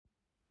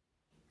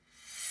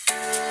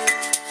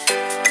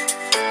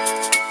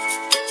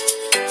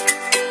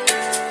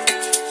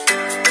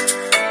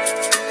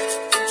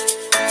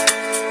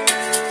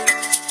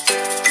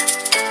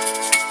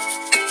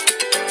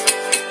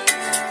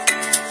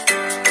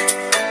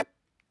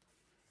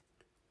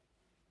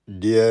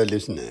Dear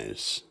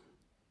listeners,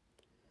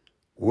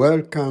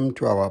 welcome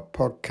to our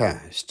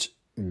podcast,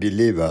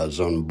 Believers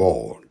on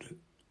Board.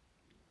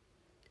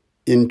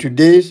 In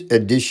today's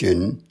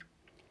edition,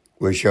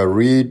 we shall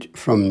read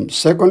from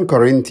 2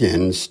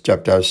 Corinthians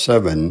chapter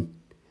 7,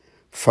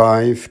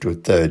 5 to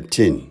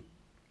 13.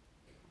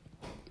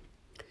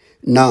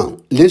 Now,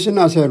 listen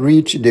as I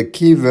read the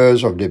key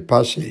verse of the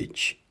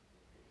passage.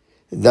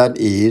 That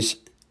is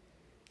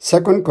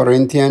 2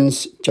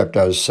 Corinthians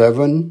chapter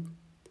 7,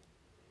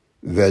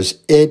 verse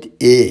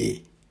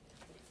 8a.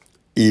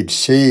 It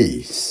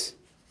says,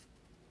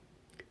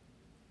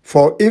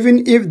 "For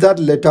even if that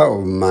letter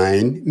of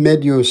mine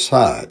made you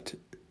sad,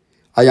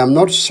 I am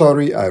not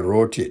sorry I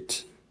wrote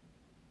it.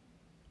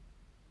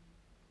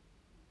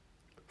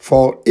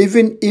 For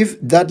even if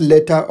that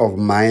letter of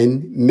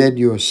mine made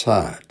you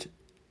sad,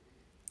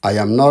 I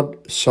am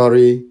not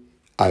sorry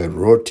I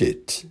wrote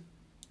it."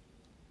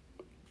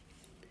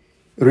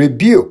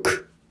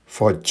 Rebuke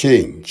for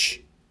change.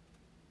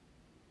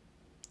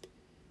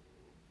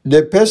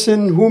 The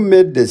person who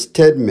made the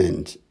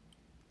statement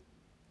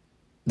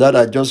that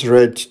I just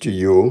read to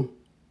you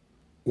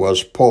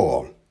was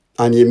Paul,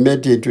 and he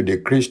made it to the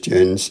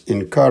Christians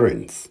in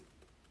Corinth.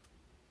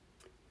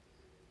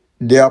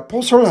 The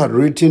apostle had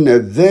written a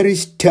very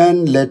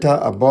stern letter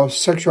about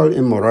sexual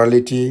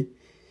immorality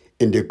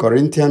in the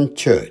Corinthian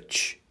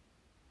church.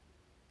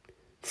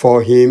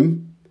 For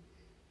him,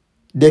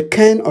 the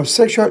kind of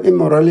sexual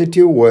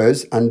immorality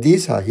was, and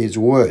these are his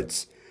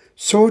words,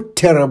 so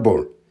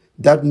terrible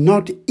that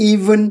not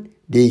even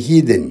the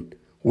heathen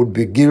would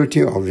be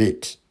guilty of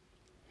it.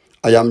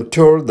 I am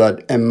told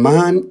that a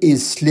man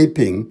is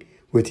sleeping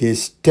with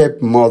his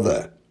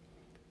stepmother.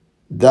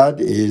 That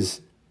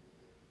is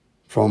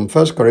from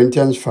 1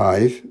 Corinthians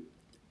 5,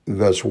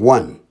 verse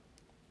 1.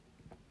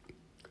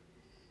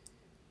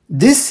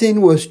 This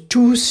sin was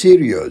too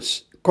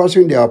serious,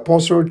 causing the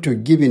apostle to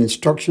give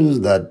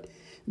instructions that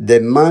the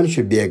man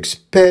should be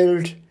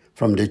expelled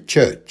from the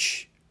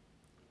church.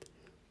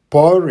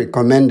 Paul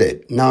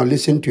recommended, now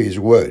listen to his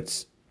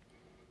words,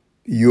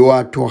 "You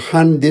are to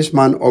hand this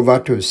man over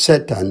to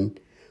Satan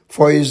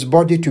for his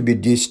body to be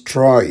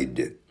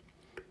destroyed,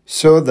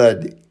 so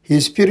that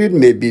his spirit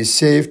may be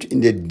saved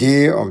in the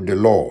day of the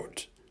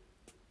Lord."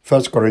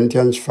 1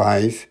 Corinthians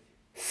 5,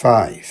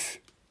 5.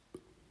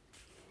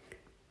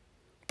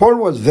 Paul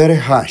was very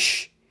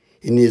harsh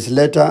in his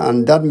letter,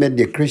 and that made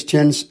the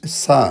Christians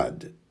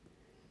sad.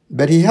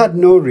 But he had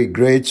no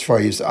regrets for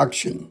his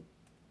action.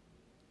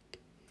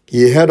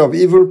 He heard of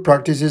evil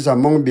practices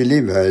among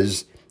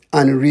believers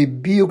and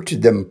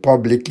rebuked them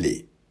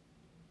publicly.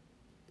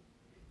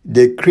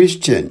 The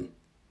Christian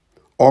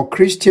or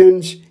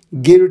Christians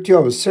guilty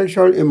of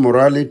sexual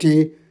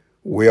immorality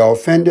were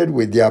offended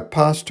with their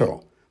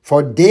pastor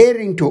for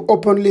daring to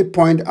openly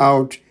point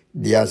out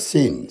their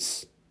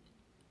sins.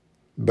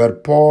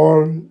 But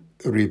Paul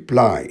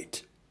replied,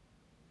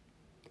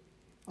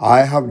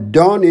 "I have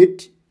done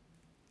it,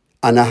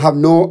 and I have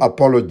no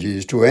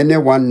apologies to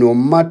anyone, no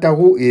matter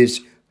who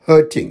is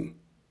hurting."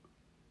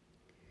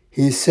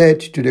 He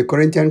said to the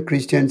Corinthian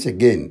Christians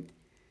again,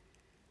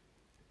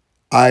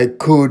 "I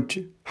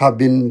could have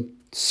been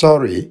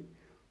sorry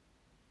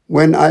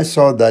when I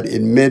saw that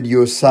it made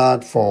you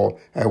sad for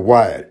a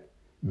while,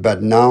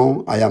 but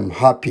now I am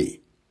happy.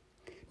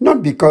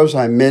 Not because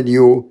I made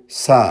you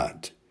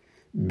sad,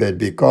 but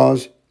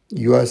because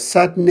your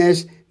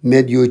sadness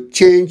made you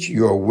change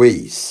your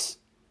ways."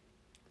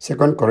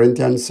 2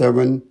 Corinthians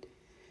 7,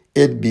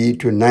 8b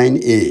to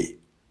 9a.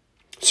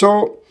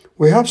 So,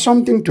 we have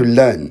something to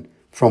learn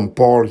from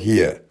Paul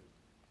here.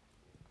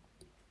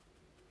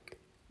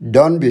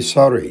 Don't be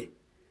sorry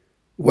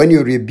when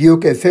you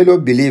rebuke a fellow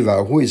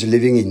believer who is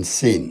living in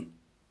sin.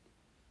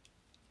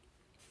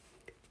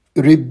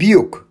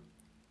 Rebuke,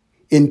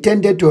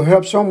 intended to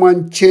help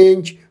someone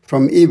change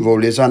from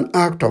evil, is an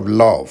act of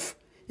love,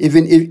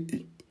 even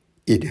if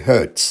it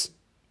hurts.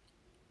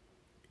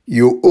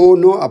 You owe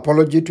no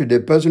apology to the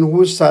person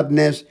whose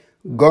sadness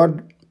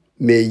God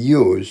may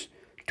use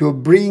to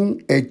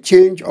bring a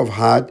change of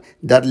heart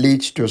that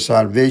leads to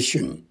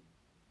salvation.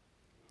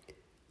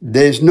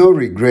 There is no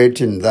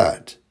regret in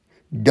that.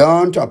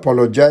 Don't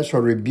apologize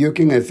for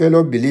rebuking a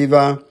fellow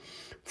believer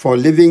for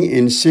living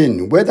in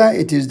sin, whether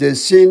it is the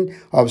sin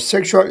of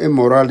sexual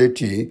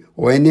immorality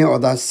or any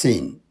other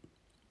sin.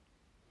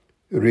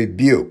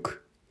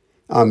 Rebuke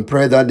and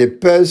pray that the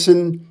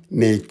person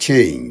may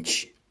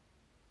change.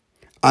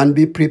 And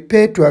be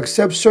prepared to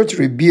accept such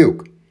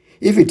rebuke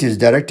if it is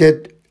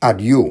directed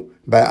at you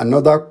by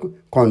another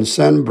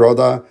concerned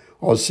brother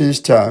or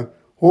sister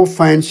who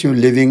finds you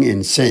living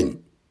in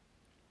sin.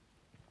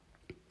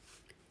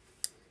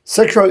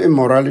 Sexual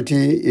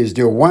immorality is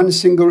the one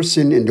single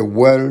sin in the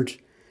world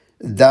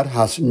that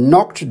has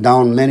knocked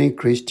down many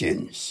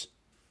Christians.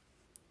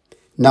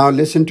 Now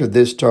listen to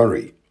this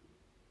story.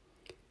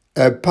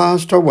 A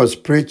pastor was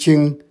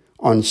preaching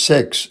on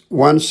sex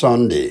one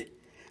Sunday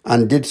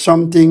and did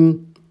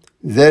something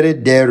very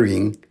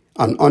daring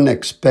and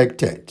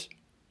unexpected.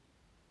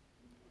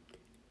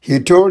 He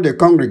told the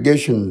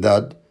congregation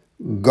that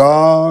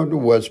God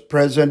was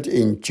present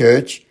in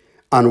church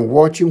and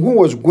watching who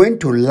was going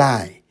to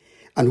lie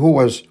and who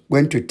was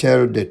going to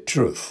tell the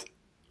truth.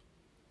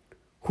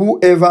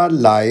 Whoever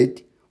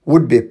lied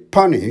would be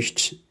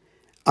punished,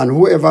 and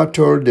whoever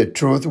told the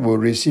truth will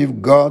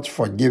receive God's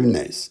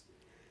forgiveness.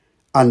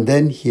 And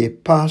then he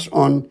passed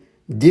on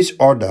this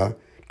order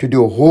to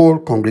the whole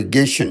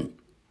congregation.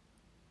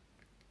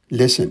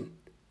 Listen,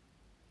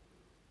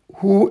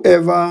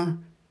 whoever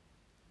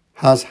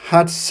has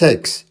had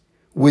sex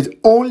with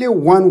only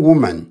one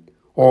woman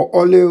or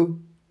only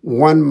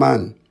one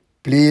man,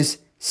 please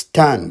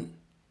stand.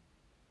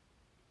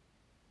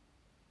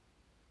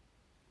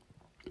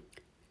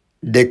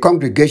 The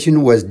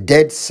congregation was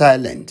dead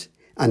silent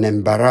and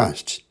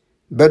embarrassed,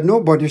 but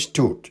nobody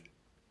stood.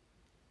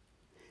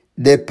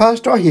 The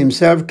pastor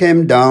himself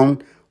came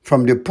down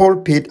from the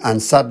pulpit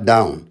and sat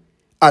down,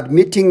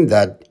 admitting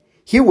that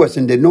he was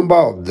in the number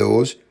of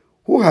those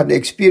who had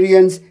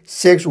experienced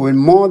sex with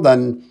more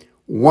than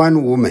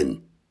one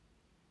woman.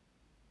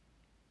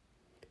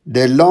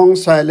 The long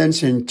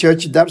silence in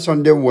church that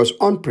Sunday was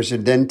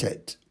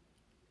unprecedented.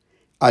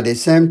 At the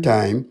same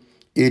time,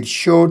 it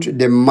showed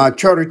the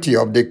maturity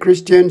of the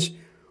Christians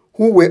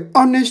who were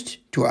honest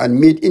to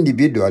admit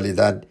individually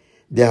that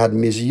they had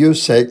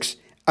misused sex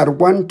at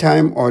one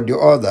time or the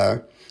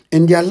other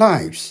in their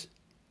lives.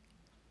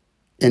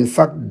 In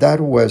fact, that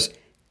was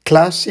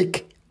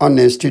classic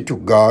honesty to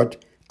God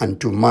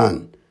and to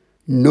man.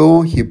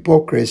 No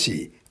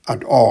hypocrisy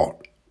at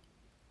all.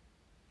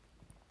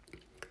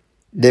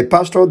 The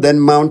pastor then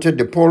mounted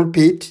the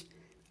pulpit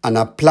and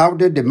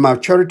applauded the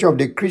maturity of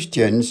the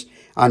Christians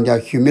and their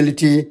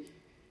humility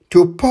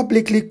to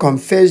publicly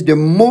confess the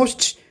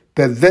most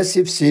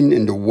pervasive sin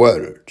in the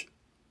world.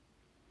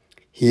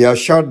 He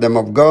assured them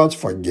of God's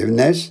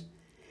forgiveness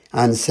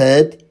and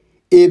said,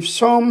 if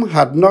some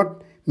had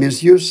not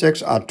misused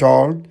sex at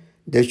all,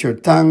 they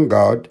should thank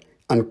God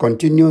and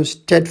continue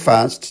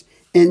steadfast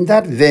in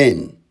that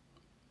vein.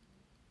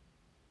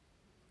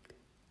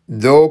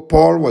 Though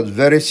Paul was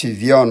very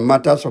severe on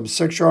matters of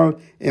sexual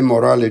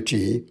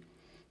immorality,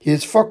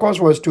 his focus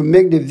was to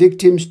make the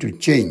victims to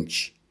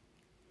change.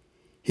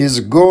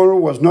 His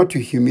goal was not to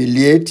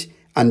humiliate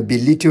and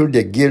belittle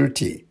the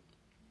guilty.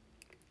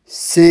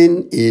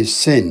 Sin is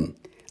sin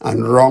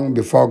and wrong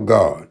before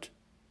God.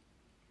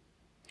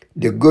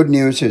 The good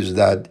news is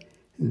that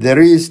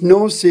there is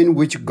no sin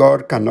which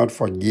God cannot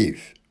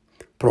forgive,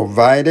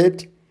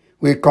 provided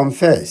we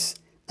confess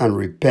and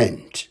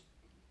repent.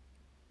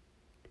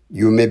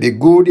 You may be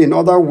good in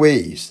other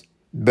ways,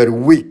 but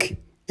weak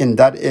in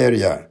that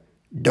area.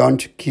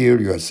 Don't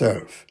kill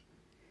yourself.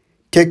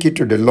 Take it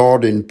to the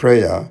Lord in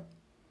prayer,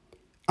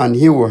 and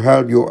He will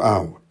help you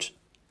out.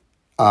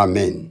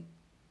 Amen.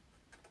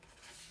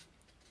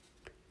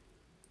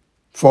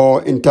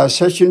 For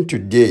intercession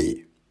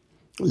today,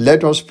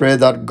 let us pray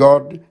that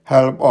God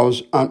help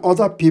us and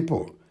other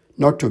people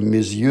not to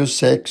misuse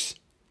sex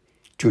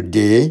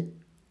today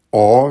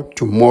or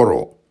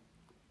tomorrow.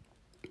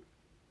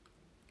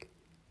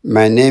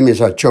 My name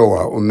is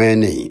Achoa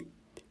Umeni.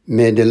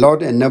 May the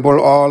Lord enable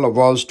all of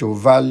us to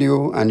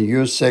value and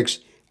use sex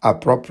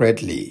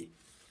appropriately.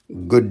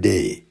 Good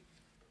day.